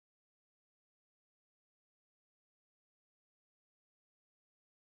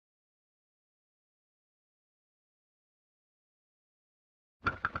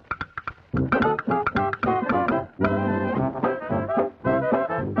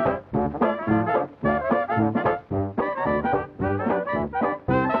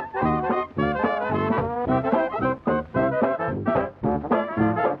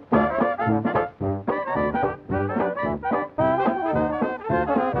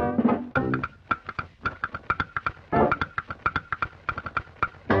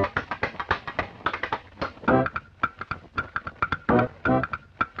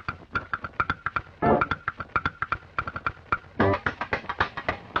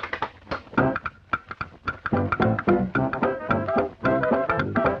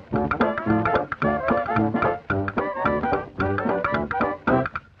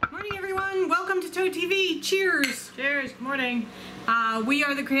We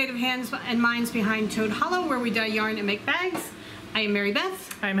are the creative hands and minds behind Toad Hollow, where we dye yarn and make bags. I am Mary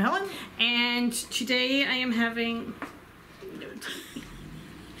Beth. I'm Helen. And today I am having...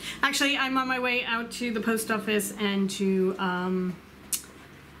 Actually, I'm on my way out to the post office and to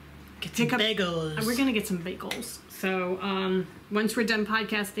pick up bagels. We're going to get some bagels. So once we're done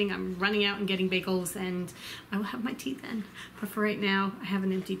podcasting, I'm running out and getting bagels, and I will have my tea then. But for right now, I have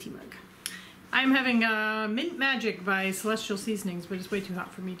an empty tea mug. I'm having Mint Magic by Celestial Seasonings, but it's way too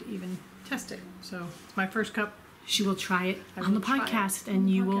hot for me to even test it. So it's my first cup. She will try it on the podcast, and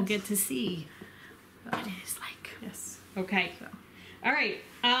you will get to see what it is like. Yes. Okay. So. All right.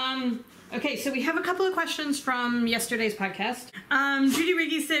 Okay, so we have a couple of questions from yesterday's podcast. Judy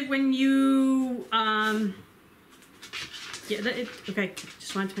Riggy said when you... okay,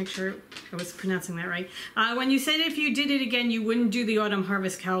 just wanted to make sure I was pronouncing that right. When you said if you did it again, you wouldn't do the Autumn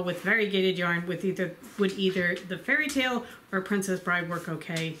Harvest cowl with variegated yarn. Would either the Fairy Tale or Princess Bride work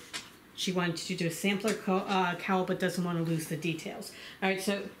okay? She wanted to do a sampler cowl, but doesn't want to lose the details. All right,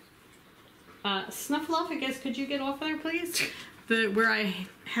 so Snuffleup, I guess, could you get off there, please? Where I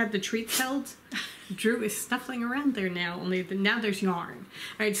had the treats held. Drew is snuffling around there now, only now there's yarn.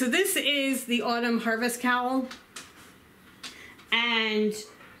 All right, so this is the Autumn Harvest cowl. And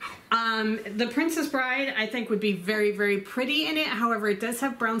the Princess Bride, I think, would be very, very pretty in it. However, it does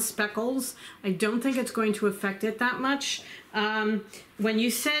have brown speckles. I don't think it's going to affect it that much. When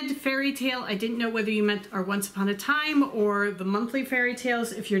you said Fairy Tale, I didn't know whether you meant our Once Upon a Time or the monthly fairy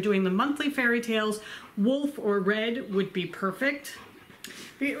tales. If you're doing the monthly fairy tales, Wolf or Red would be perfect.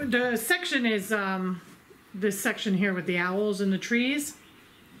 The section is this section here with the owls and the trees.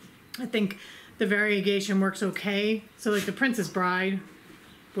 I think the variegation works okay. So like the Princess Bride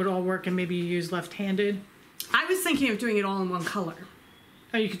would all work, and maybe you use left-handed. I was thinking of doing it all in one color.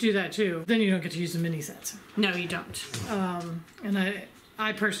 Oh, you could do that too. Then you don't get to use the mini sets. No, you don't. And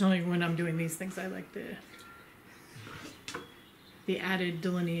I personally, when I'm doing these things, I like the added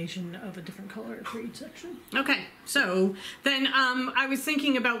delineation of a different color for each section. Okay, so then I was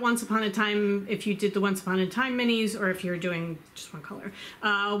thinking about Once Upon a Time, if you did the Once Upon a Time minis, or if you're doing just one color.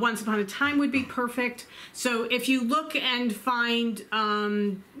 Once Upon a Time would be perfect. So if you look and find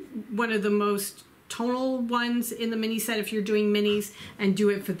one of the most tonal ones in the mini set, if you're doing minis, and do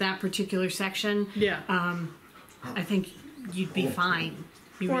it for that particular section, yeah, I think you'd be fine.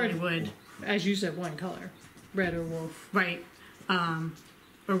 You really would. As you said, one color, Red or Wolf. Right.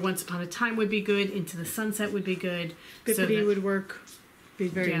 Or Once Upon a Time would be good. Into the Sunset would be good. Bippity would work. Be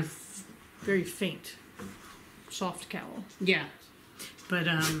very, very faint, soft cowl. Yeah, but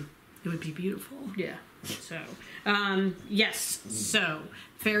it would be beautiful. Yeah. So, yes. So,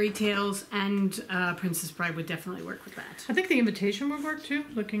 Fairy Tales and Princess Bride would definitely work with that. I think the invitation would work too.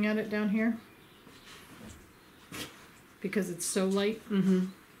 Looking at it down here, because it's so light. Mm-hmm.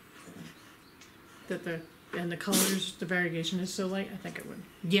 That the colors, the variegation is so light, I think it would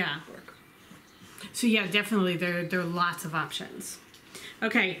work. So yeah, definitely there are lots of options.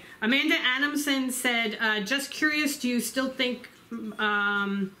 Okay, Amanda Adamson said, just curious, do you still think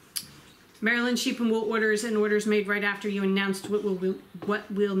Maryland Sheep and Wool orders and orders made right after you announced what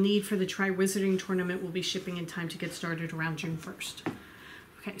we'll need for the Tri-Wizarding tournament will be shipping in time to get started around June 1st?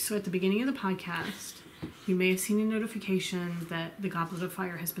 Okay, so at the beginning of the podcast, you may have seen a notification that the Goblet of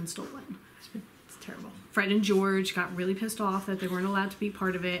Fire has been stolen. It's terrible. Fred and George got really pissed off that they weren't allowed to be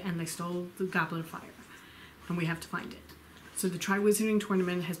part of it, and they stole the Goblet of Fire. And we have to find it. So the Tri-Wizarding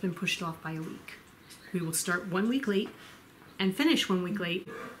tournament has been pushed off by a week. We will start 1 week late and finish 1 week late.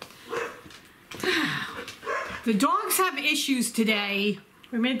 The dogs have issues today.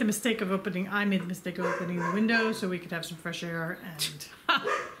 I made the mistake of opening the window so we could have some fresh air, and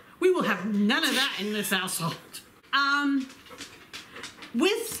we will have none of that in this household.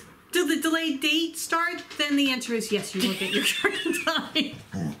 With the delayed date start, then the answer is yes, you will get your turn time.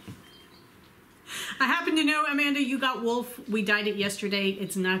 I happen to know, Amanda, you got wolf. We dyed it yesterday.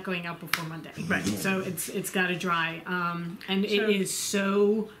 It's not going out before Monday. Right. So it's got to dry. And it is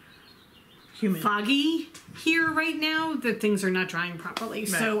so humid, foggy here right now that things are not drying properly. Right.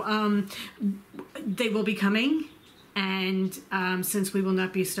 So they will be coming. And since we will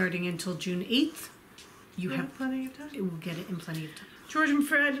not be starting until June 8th, you have plenty of time. We'll get it in plenty of time. George and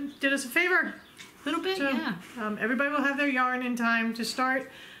Fred did us a favor. A little bit, so, yeah. Everybody will have their yarn in time to start.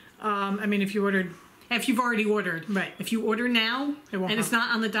 I mean, if you've already ordered. Right. If you order now, and it's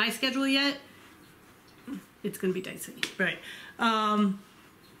not on the dye schedule yet, it's going to be dicey. Right.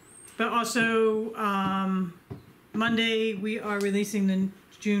 But also, Monday we are releasing the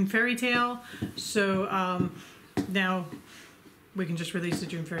June Fairy Tale. So now we can just release the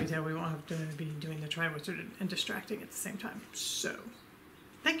June Fairy Tale. We won't have to be doing the Tri-Wizard and distracting at the same time. So,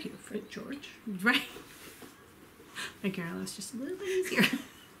 thank you, Fred George. Right. Thank you, Carol. It's just a little bit easier.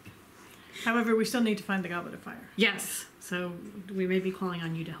 However, we still need to find the Goblet of Fire. Yes. So we may be calling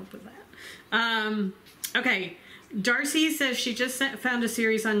on you to help with that. Okay. Darcy says she just found a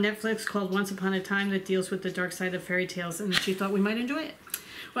series on Netflix called Once Upon a Time that deals with the dark side of fairy tales, and she thought we might enjoy it.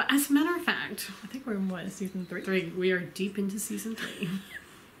 Well, as a matter of fact, I think we're in season 3? We are deep into season 3.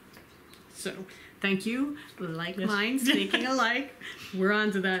 So, thank you. Like minds, thinking alike. We're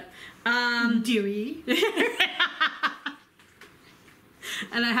on to that. Deary.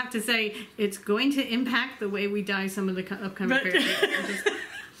 And I have to say, it's going to impact the way we dye some of the upcoming fairy tales.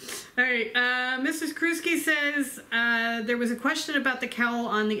 All right. Mrs. Krusky says there was a question about the cowl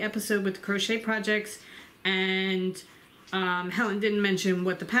on the episode with the crochet projects, and Helen didn't mention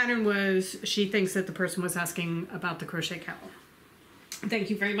what the pattern was. She thinks that the person was asking about the crochet cowl. Thank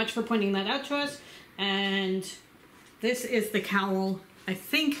you very much for pointing that out to us. And this is the cowl I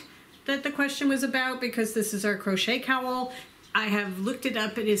think that the question was about, because this is our crochet cowl. I have looked it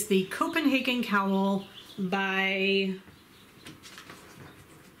up. It is the Copenhagen cowl by...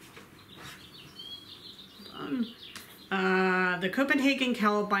 the Copenhagen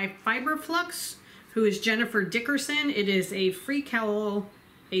cowl by Fiberflux, who is Jennifer Dickerson. It is a free cowl,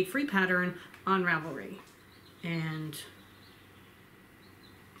 a free pattern on Ravelry. And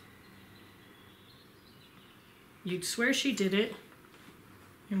you'd swear she did it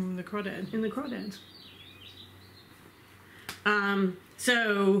in the crawdads. In the crawdads.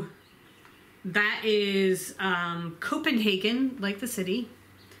 So that is Copenhagen, like the city,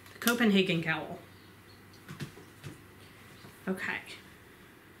 Copenhagen cowl. Okay.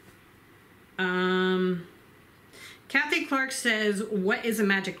 Kathy Clark says, what is a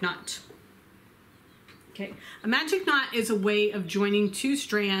magic knot? Okay. A magic knot is a way of joining two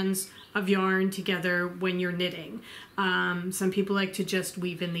strands of yarn together when you're knitting. Some people like to just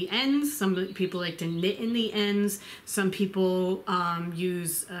weave in the ends. Some people like to knit in the ends. Some people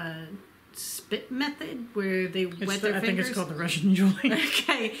use a spit method where they wet their fingers. I think it's called the Russian join.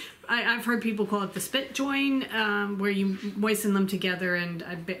 Okay. I've heard people call it the spit join, where you moisten them together, and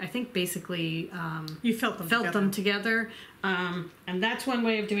I think basically you felt them together. And that's one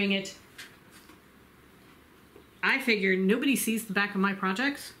way of doing it. I figured nobody sees the back of my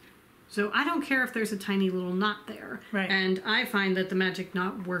projects, so I don't care if there's a tiny little knot there. Right. And I find that the magic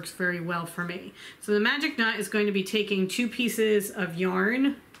knot works very well for me. So the magic knot is going to be taking two pieces of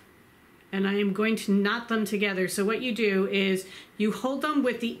yarn, and I am going to knot them together. So what you do is you hold them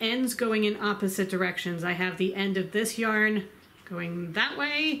with the ends going in opposite directions. I have the end of this yarn going that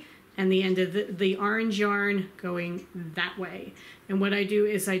way, and the end of the orange yarn going that way. And what I do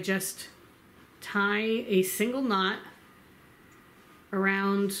is I just tie a single knot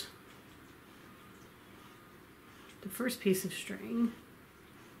around the first piece of string.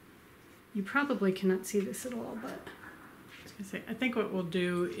 You probably cannot see this at all, but I think what we'll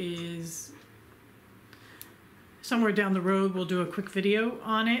do is somewhere down the road we'll do a quick video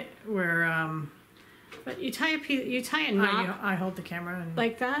on it where but you tie a knot. I hold the camera and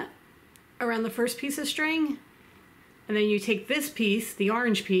like that around the first piece of string, and then you take this piece, the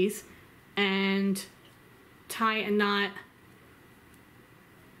orange piece, and tie a knot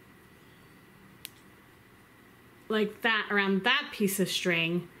like that around that piece of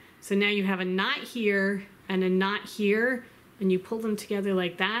string. So now you have a knot here and a knot here, and you pull them together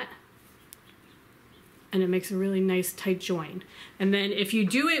like that, and it makes a really nice tight join. And then if you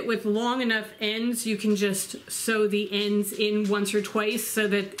do it with long enough ends, you can just sew the ends in once or twice so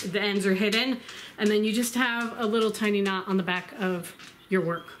that the ends are hidden, and then you just have a little tiny knot on the back of your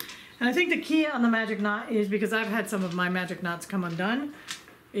work. And I think the key on the magic knot is, because I've had some of my magic knots come undone,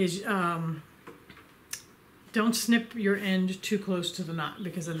 is don't snip your end too close to the knot,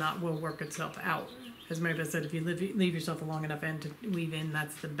 because the knot will work itself out as Mary Beth said, if you leave yourself a long enough end to weave in,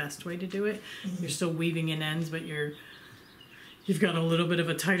 that's the best way to do it. You're still weaving in ends, but you've got a little bit of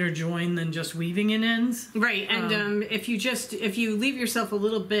a tighter join than just weaving in ends. Right, and if you leave yourself a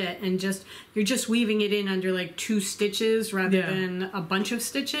little bit and you're just weaving it in under like 2 stitches rather than a bunch of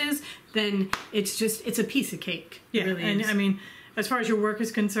stitches, then it's a piece of cake. Yeah, really and is. I mean, as far as your work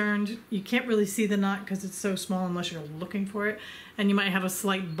is concerned, you can't really see the knot because it's so small unless you're looking for it, and you might have a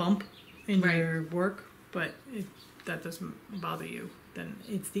slight bump in your work, but if that doesn't bother you, then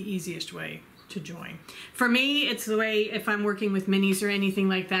it's the easiest way to join. For me, it's the way if I'm working with minis or anything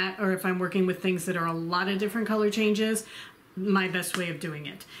like that, or if I'm working with things that are a lot of different color changes, my best way of doing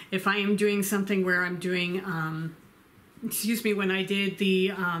it. If I am doing something where I'm doing, when I did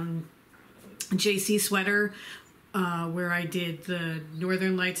the JC sweater, where I did the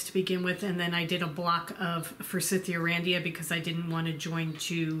Northern Lights to begin with, and then I did a block of Forsythia Randia because I didn't want to join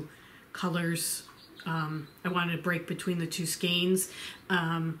 2 colors. I wanted to break between the 2 skeins.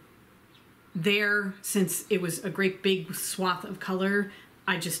 Since it was a great big swath of color,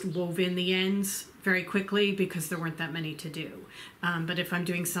 I just wove in the ends very quickly because there weren't that many to do. But if I'm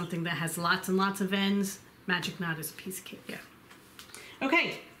doing something that has lots and lots of ends, Magic Knot is a piece of cake. Yeah.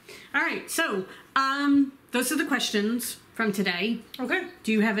 Okay. All right. So, those are the questions from today. Okay.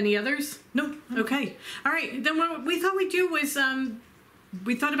 Do you have any others? No. Okay. All right. Then what we thought we'd do was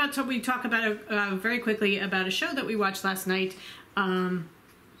we talk about very quickly about a show that we watched last night.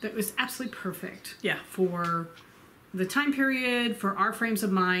 That was absolutely perfect. Yeah. For the time period, for our frames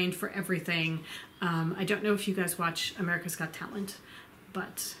of mind, for everything. I don't know if you guys watch America's Got Talent,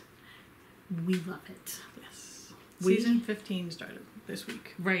 but we love it. Yes. Season 15 started this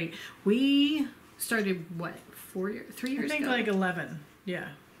week. Right. We started, 3 years ago? I think like 11. Yeah.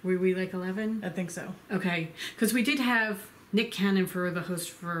 Were we like 11? I think so. Okay. Because we did have Nick Cannon for the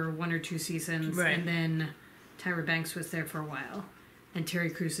host for 1 or 2 seasons. Right. And then Tyra Banks was there for a while. And Terry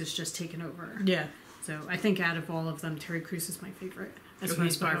Crews has just taken over. Yeah. So I think out of all of them, Terry Crews is my favorite.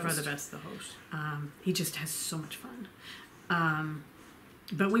 He's by far the best, the host. He just has so much fun.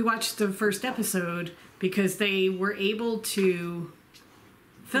 But we watched the first episode because they were able to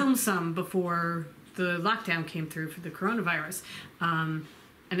film some before the lockdown came through for the coronavirus. And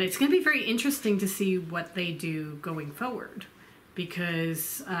it's going to be very interesting to see what they do going forward.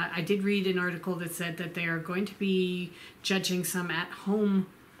 Because I did read an article that said that they are going to be judging some at-home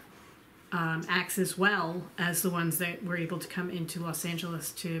acts as well as the ones that were able to come into Los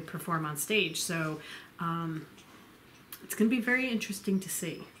Angeles to perform on stage. So it's going to be very interesting to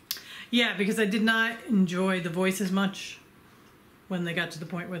see. Yeah, because I did not enjoy The Voice as much when they got to the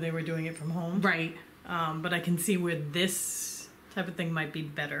point where they were doing it from home. Right. But I can see where this type of thing might be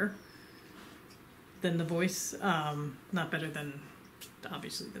better than The Voice. Not better than,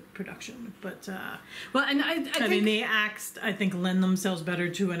 obviously, the production. But, well, and I mean, the acts, I think, lend themselves better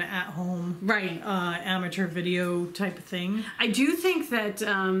to an at-home, right, amateur video type of thing. I do think that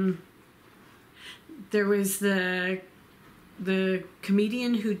there was the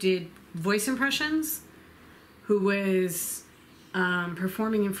comedian who did voice impressions, who was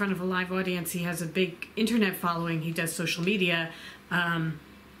performing in front of a live audience. He has a big internet following. He does social media.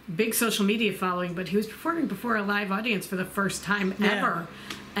 Big social media following, but he was performing before a live audience for the first time ever.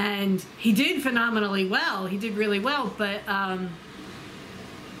 And he did phenomenally well. He did really well, but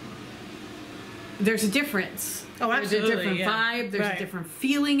there's a difference. Oh, absolutely. There's a different vibe. There's a different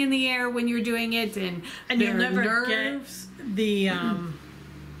feeling in the air when you're doing it, and you'll never nerves. Get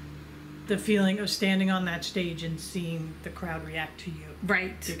the feeling of standing on that stage and seeing the crowd react to you.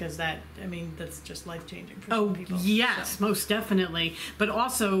 Right. Because that's just life-changing for some people. Yes, so. Most definitely. But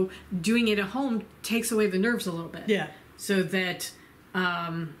also, doing it at home takes away the nerves a little bit. Yeah. So that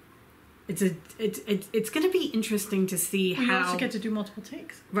it's going to be interesting to see how... You also get to do multiple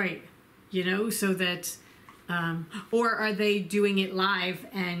takes. Right. So that... or are they doing it live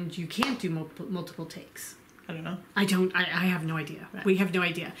and you can't do multiple takes? I don't know. I have no idea. Right. We have no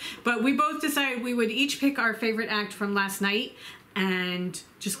idea. But we both decided we would each pick our favorite act from last night and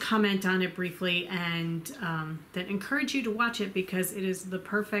just comment on it briefly and then encourage you to watch it because it is the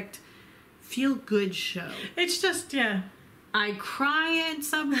perfect feel-good show. It's just, yeah. I cry at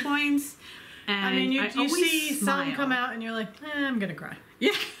some points. And I mean, you see smile. some come out and you're like, I'm going to cry.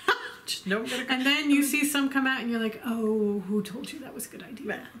 Yeah. Nope, and then you see some come out and you're like, oh, who told you that was a good idea?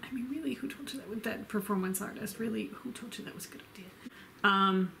 Right. I mean, really, who told you that? With that performance artist, really, who told you that was a good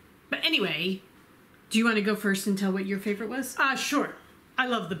idea? But anyway, do you want to go first and tell what your favorite was? Sure. I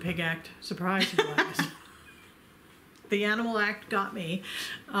love the pig act. Surprise. The animal act got me.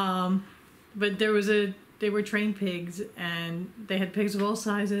 But there was a were trained pigs, and they had pigs of all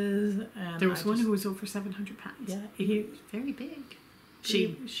sizes. And There was one who was over 700 pounds. Yeah, he was very big.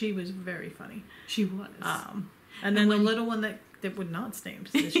 She was very funny. She was. And then the little one that would not stay in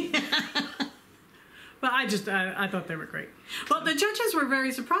position. Well, I thought they were great. Well, the judges were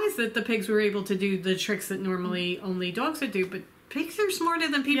very surprised that the pigs were able to do the tricks that normally only dogs would do, but pigs are smarter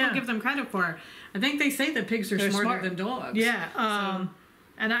than people give them credit for. I think they say that pigs are smarter than dogs. Yeah.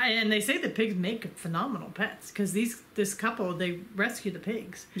 And they say that pigs make phenomenal pets, because this couple, they rescue the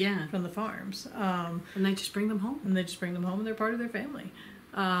pigs from the farms. And they just bring them home. And they're part of their family.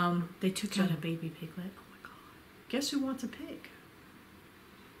 They took out a baby piglet. Oh my god. Guess who wants a pig?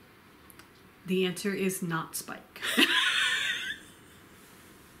 The answer is not Spike.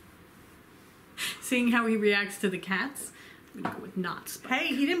 Seeing how he reacts to the cats, I'm going to go with not Spike. Hey,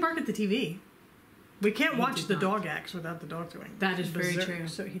 he didn't bark at the TV. We can't watch the dog acts without the dog doing. That is very true.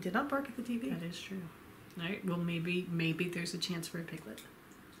 So he did not bark at the TV. That is true. All right. Well, maybe there's a chance for a piglet.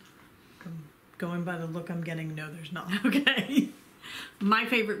 Going by the look I'm getting, no, there's not. Okay. My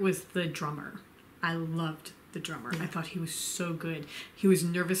favorite was the drummer. I loved the drummer. I thought he was so good. He was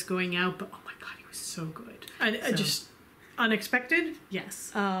nervous going out, but oh my god, he was so good. I just unexpected.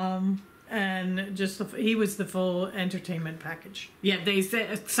 Yes. And just he was the full entertainment package. Yeah, they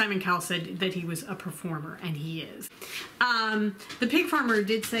said Simon Cowell said that he was a performer, and he is. The pig farmer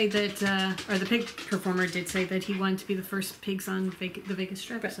did say that, or the pig performer did say that he wanted to be the first pigs on the Vegas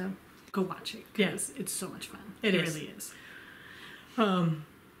Strip. So go watch it. Yes, it's so much fun. It really is.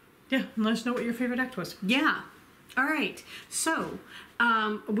 Yeah, and let us know what your favorite act was. Yeah. All right. So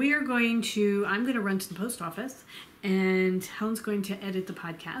we are going to. I'm going to run to the post office. And Helen's going to edit the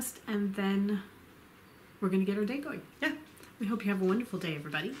podcast, and then we're going to get our day going. Yeah. We hope you have a wonderful day,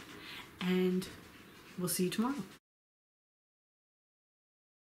 everybody. And we'll see you tomorrow.